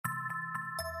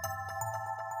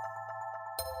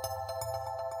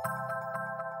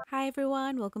Hi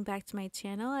everyone, welcome back to my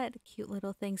channel at Cute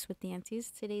Little Things with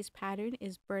Nancy's. Today's pattern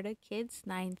is Burda Kids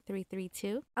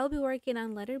 9332. I'll be working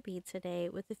on letter B today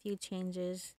with a few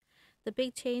changes. The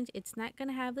big change, it's not going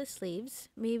to have the sleeves.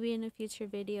 Maybe in a future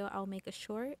video I'll make a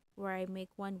short where I make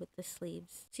one with the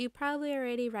sleeves. So you probably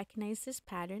already recognize this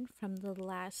pattern from the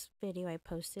last video I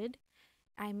posted.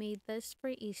 I made this for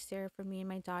Easter for me and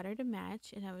my daughter to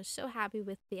match, and I was so happy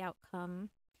with the outcome.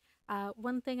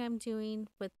 One thing I'm doing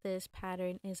with this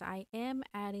pattern is I am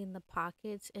adding the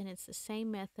pockets, and it's the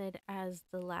same method as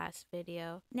the last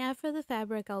video. Now for the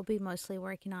fabric I'll be mostly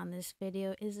working on this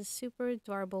video is a super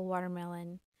adorable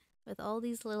watermelon with all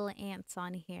these little ants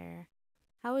on here.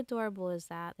 How adorable is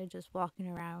that? They're just walking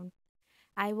around.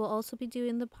 I will also be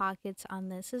doing the pockets on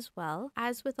this as well.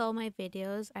 As with all my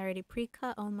videos, I already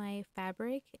pre-cut all my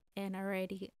fabric and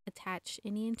already attached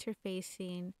any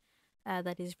interfacing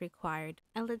that is required.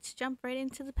 And let's jump right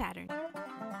into the pattern.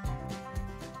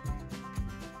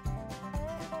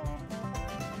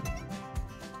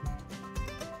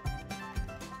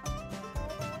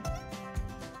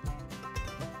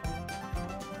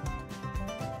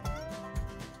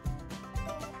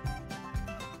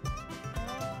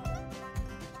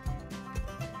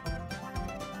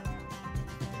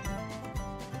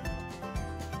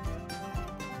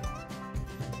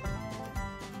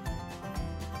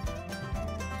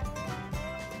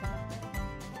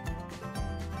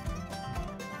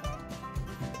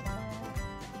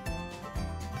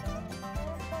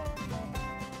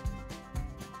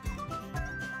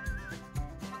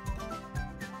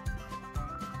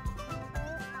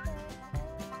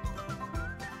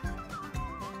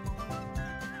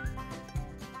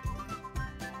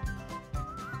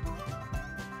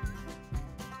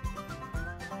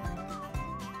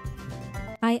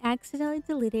 I accidentally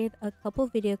deleted a couple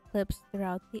video clips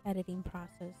throughout the editing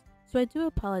process, so I do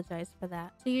apologize for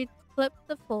that. So you flip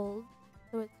the fold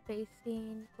so it's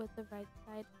facing with the right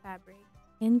side fabric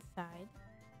inside,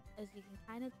 as you can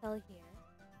kind of tell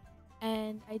here.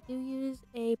 And I do use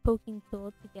a poking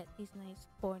tool to get these nice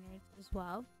corners as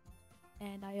well.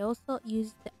 And I also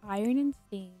use the iron and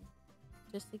steam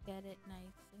just to get it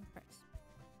nice and crisp.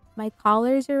 My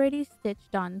collar is already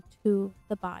stitched onto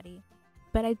the body,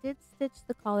 but I did stitch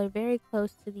the collar very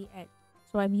close to the edge,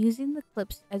 so I'm using the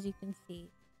clips, as you can see,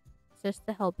 just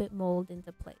to help it mold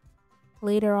into place.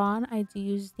 Later on, I do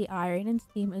use the iron and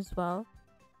steam as well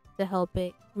to help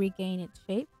it regain its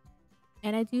shape,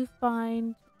 and I do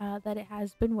find that it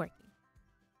has been working.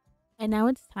 And now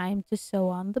it's time to sew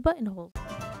on the buttonholes.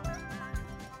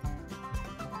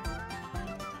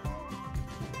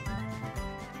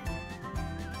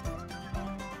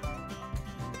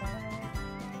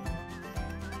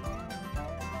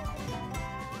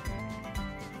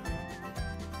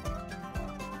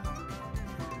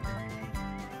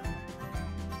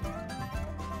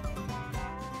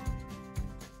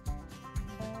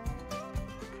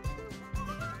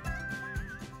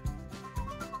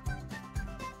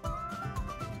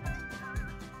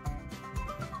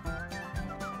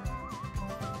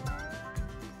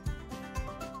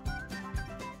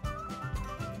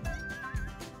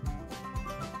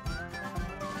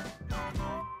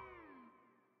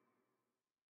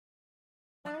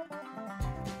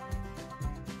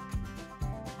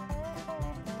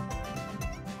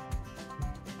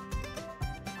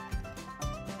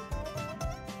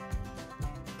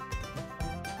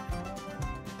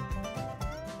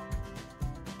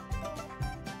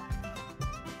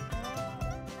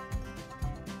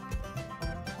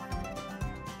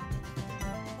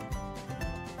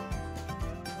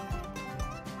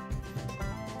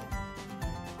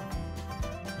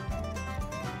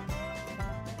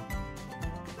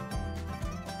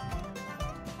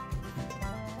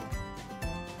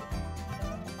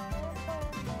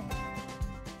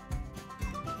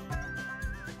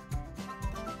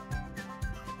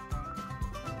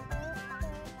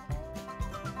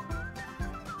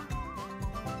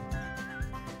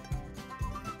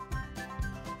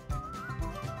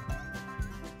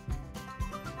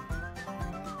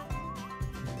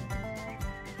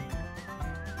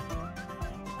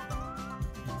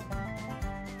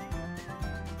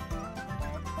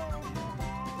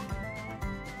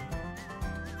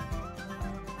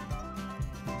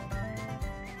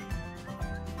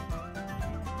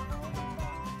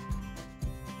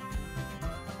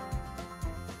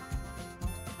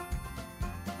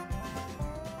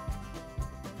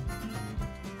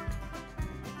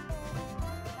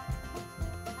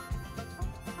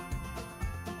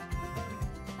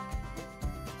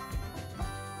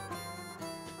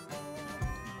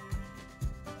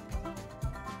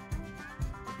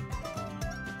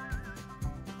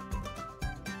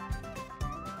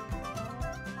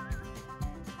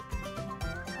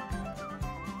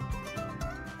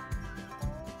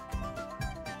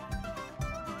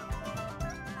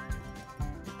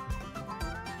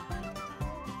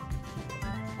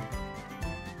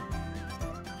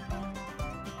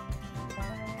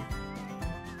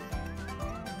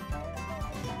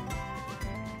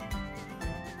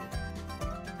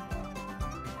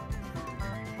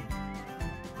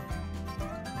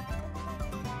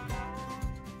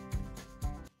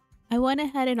 I went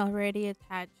ahead and already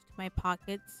attached my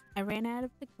pockets. I ran out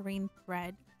of the green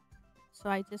thread, so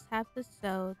I just have to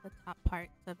sew the top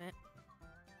parts of it.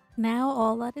 Now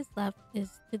all that is left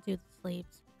is to do the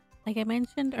sleeves. Like I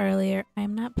mentioned earlier,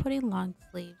 I'm not putting long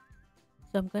sleeves,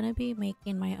 so I'm going to be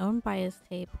making my own bias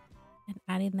tape and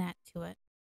adding that to it.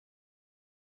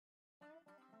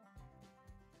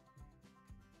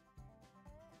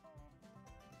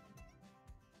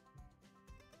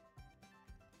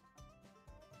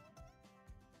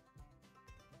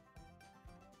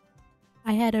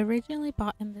 I had originally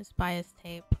bought in this bias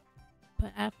tape,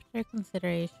 but after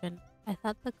consideration, I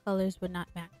thought the colors would not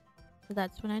match, so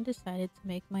that's when I decided to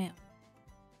make my own.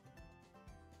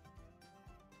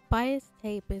 Bias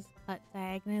tape is cut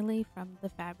diagonally from the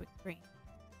fabric grain,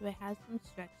 so it has some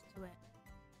stretch to it.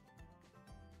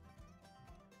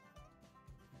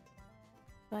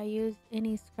 So I used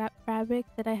any scrap fabric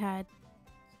that I had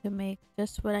to make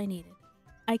just what I needed.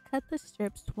 I cut the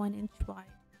strips 1 inch wide,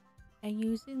 and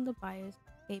using the bias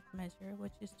tape measure,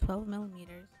 which is 12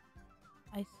 millimeters,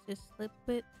 I just slip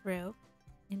it through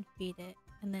and feed it,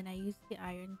 and then I use the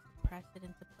iron to press it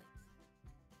into place.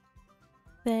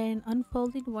 Then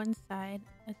unfolding one side,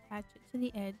 attach it to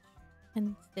the edge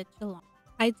and stitch along.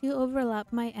 I do overlap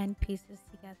my end pieces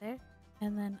together,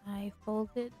 and then I fold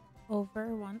it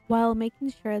over one while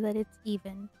making sure that it's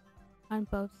even on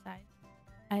both sides.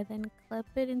 I then clip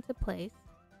it into place,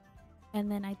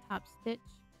 and then I top stitch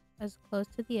as close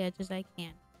to the edge as I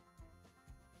can.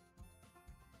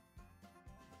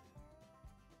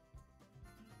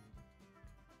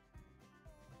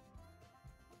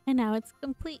 And now it's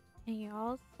complete, and you're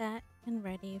all set and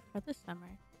ready for the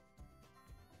summer.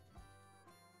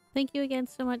 Thank you again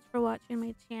so much for watching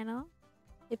my channel.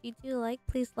 If you do like,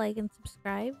 please like and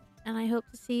subscribe, and I hope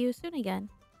to see you soon again.